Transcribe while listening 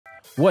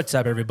What's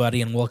up,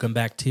 everybody, and welcome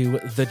back to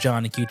the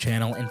Johnny Q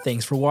channel, and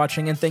thanks for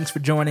watching and thanks for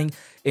joining.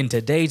 In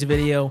today's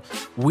video,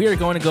 we are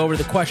going to go over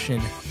the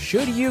question,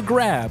 should you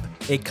grab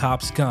a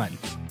cop's gun?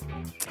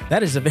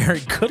 That is a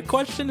very good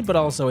question, but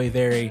also a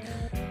very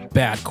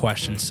bad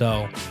question,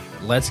 so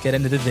let's get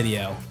into the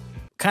video.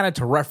 Kind of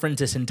to reference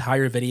this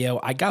entire video,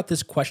 I got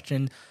this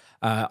question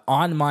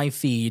on my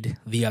feed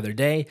the other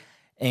day,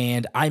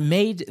 and I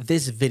made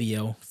this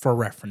video for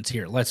reference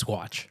here. Let's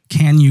watch.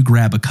 Can you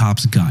grab a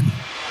cop's gun?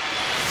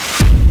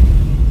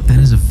 That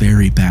is a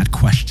very bad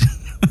question.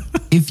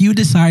 If you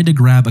decide to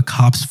grab a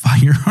cop's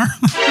firearm,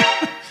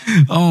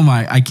 oh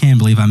my, I can't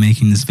believe I'm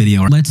making this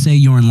video. Let's say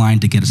you're in line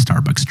to get a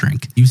Starbucks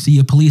drink. You see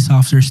a police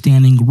officer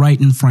standing right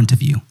in front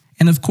of you.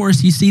 And of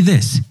course you see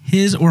this,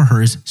 his or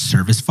hers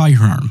service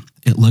firearm.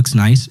 It looks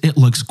nice, it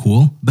looks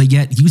cool, but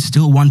yet you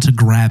still want to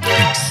grab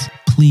this.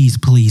 Please,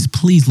 please,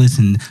 please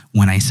listen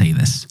when I say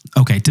this.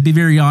 Okay, to be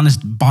very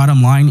honest,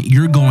 bottom line,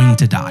 you're going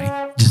to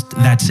die. Just,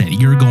 that's it.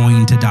 You're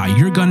going to die.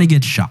 You're going to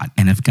get shot.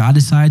 And if God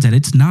decides that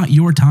it's not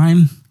your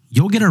time,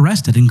 you'll get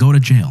arrested and go to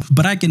jail.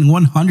 But I can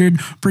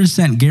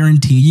 100%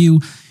 guarantee you,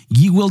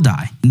 you will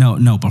die.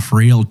 No, but for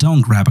real,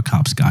 don't grab a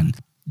cop's gun.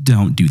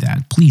 Don't do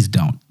that. Please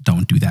don't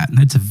do that.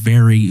 It's a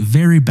very,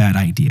 very bad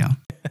idea.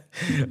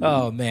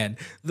 Oh man,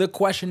 the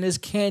question is,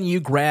 can you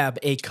grab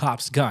a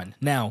cop's gun?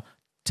 Now,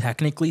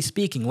 technically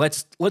speaking,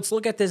 let's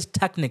look at this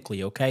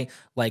technically, okay?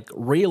 Like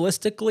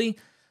realistically,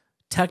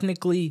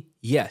 technically,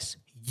 yes,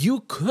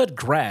 you could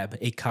grab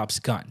a cop's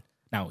gun.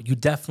 Now, you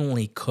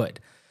definitely could.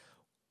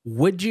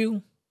 Would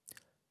you?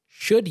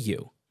 Should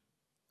you?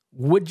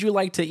 Would you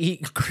like to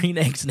eat green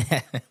eggs?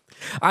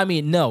 I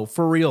mean, no,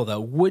 for real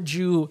though. Would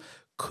you?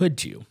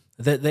 Could you?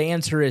 The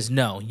answer is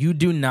no. You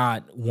do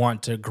not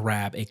want to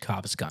grab a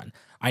cop's gun.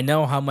 I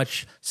know how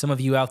much some of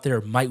you out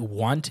there might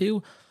want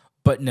to,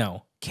 but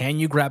no. Can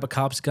you grab a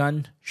cop's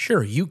gun?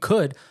 Sure, you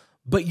could,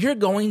 but you're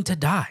going to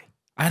die.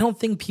 I don't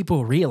think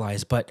people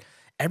realize, but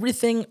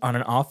everything on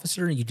an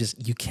officer,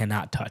 you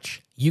cannot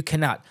touch. You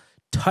cannot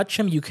touch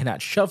him. You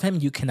cannot shove him.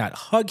 You cannot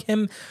hug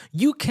him.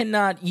 You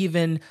cannot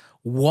even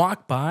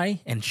walk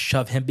by and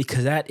shove him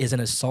because that is an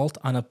assault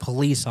on a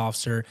police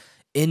officer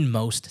in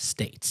most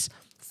states.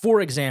 For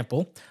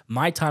example,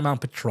 my time on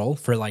patrol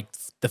for like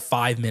the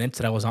 5 minutes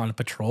that I was on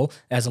patrol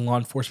as a law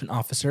enforcement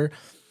officer,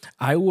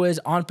 I was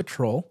on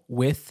patrol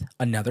with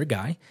another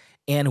guy,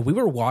 and we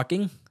were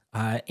walking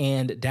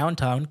and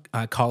downtown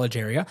college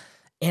area,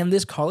 and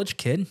this college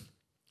kid,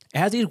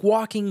 as he's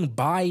walking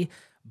by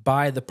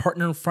the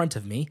partner in front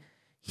of me,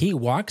 he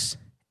walks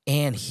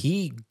and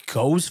he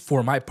goes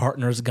for my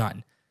partner's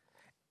gun.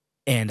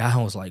 And I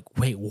was like,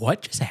 wait,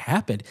 what just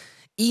happened?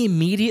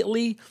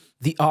 Immediately,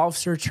 the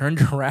officer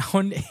turned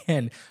around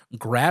and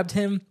grabbed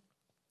him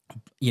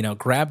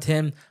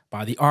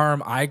by the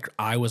arm.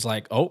 I was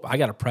like, oh, I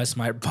got to press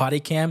my body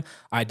cam.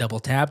 I double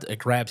tapped, I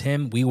grabbed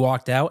him. We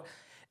walked out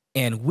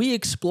and we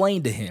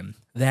explained to him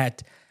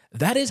that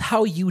is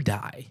how you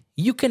die.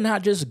 You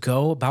cannot just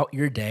go about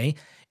your day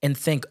and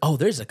think, oh,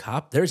 there's a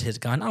cop, there's his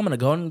gun. I'm going to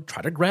go and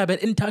try to grab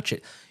it and touch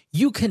it.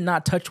 You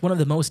cannot touch one of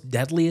the most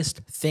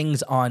deadliest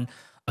things on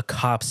a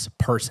cop's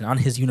person, on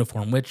his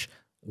uniform, which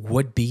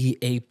would be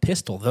a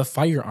pistol, the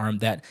firearm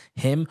that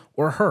him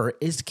or her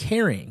is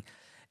carrying.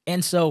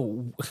 And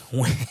so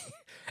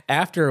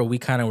after we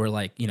kind of were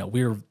like,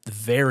 we were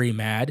very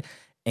mad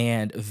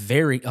and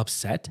very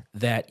upset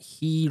that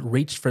he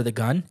reached for the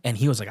gun, and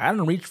he was like, I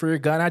didn't reach for your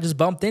gun, I just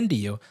bumped into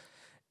you.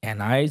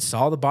 And I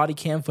saw the body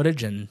cam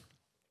footage, and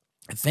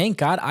thank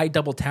God I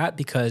double tapped,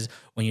 because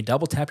when you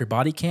double tap your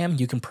body cam,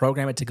 you can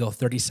program it to go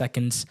 30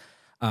 seconds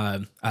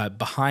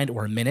behind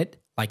or a minute,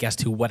 like as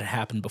to what had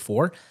happened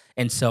before.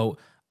 And so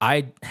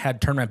I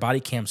had turned my body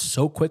cam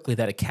so quickly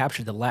that it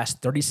captured the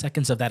last 30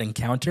 seconds of that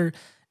encounter,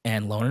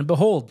 and lo and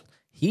behold,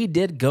 he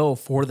did go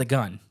for the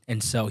gun.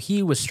 And so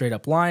he was straight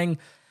up lying,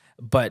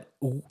 but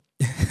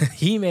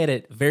he made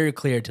it very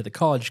clear to the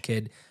college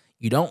kid,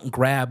 you don't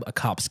grab a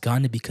cop's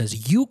gun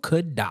because you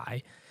could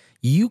die.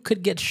 You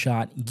could get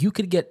shot. You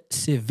could get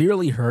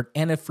severely hurt.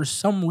 And if for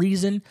some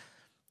reason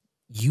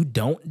you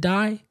don't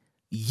die,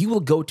 you will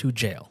go to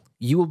jail.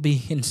 You will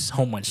be in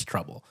so much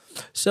trouble.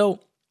 So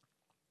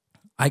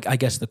I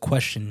guess the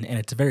question, and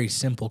it's a very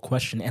simple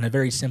question and a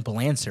very simple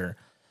answer,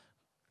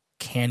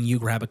 can you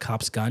grab a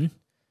cop's gun?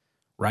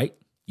 Right?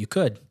 You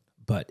could,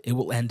 but it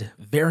will end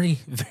very,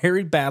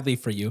 very badly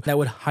for you. I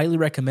would highly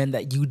recommend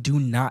that you do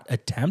not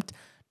attempt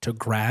to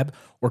grab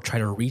or try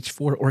to reach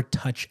for or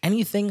touch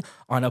anything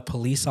on a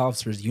police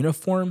officer's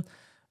uniform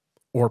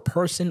or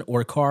person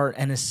or car,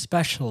 and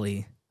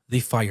especially the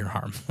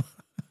firearm.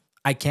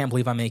 I can't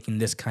believe I'm making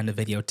this kind of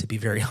video, to be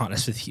very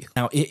honest with you.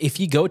 Now, if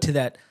you go to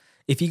that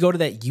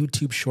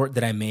YouTube short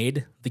that I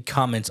made, the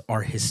comments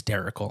are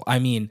hysterical. I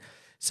mean,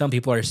 some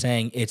people are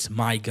saying it's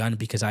my gun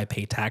because I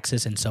pay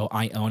taxes and so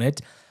I own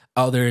it.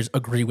 Others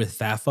agree with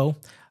FAFO.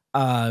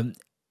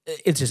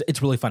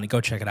 It's really funny.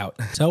 Go check it out.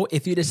 So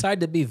if you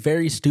decide to be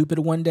very stupid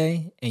one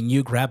day and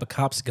you grab a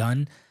cop's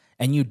gun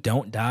and you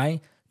don't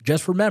die,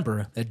 just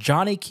remember that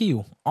Johnny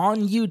Q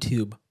on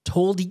YouTube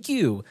told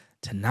you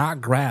to not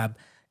grab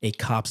a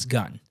cop's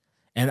gun.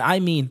 And I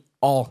mean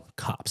all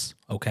cops,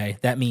 okay?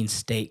 That means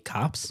state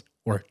cops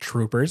or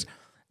troopers,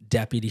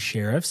 deputy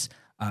sheriffs,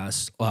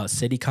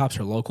 city cops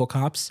or local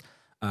cops,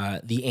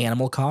 the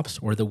animal cops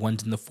or the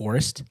ones in the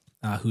forest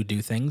who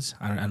do things.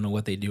 I don't know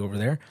what they do over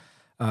there.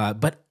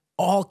 But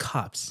all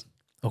cops,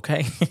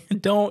 okay?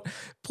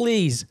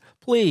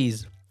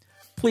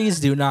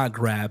 Please do not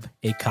grab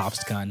a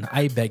cop's gun.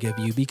 I beg of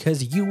you,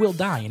 because you will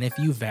die. And if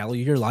you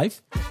value your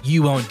life,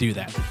 you won't do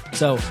that.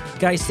 So,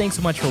 guys, thanks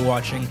so much for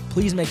watching.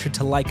 Please make sure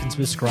to like and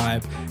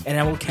subscribe. And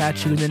I will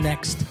catch you in the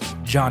next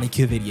Johnny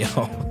Q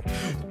video.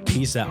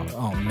 Peace out.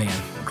 Oh, man.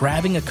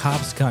 Grabbing a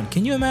cop's gun.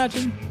 Can you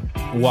imagine?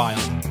 Wild.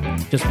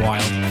 Just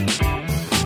wild.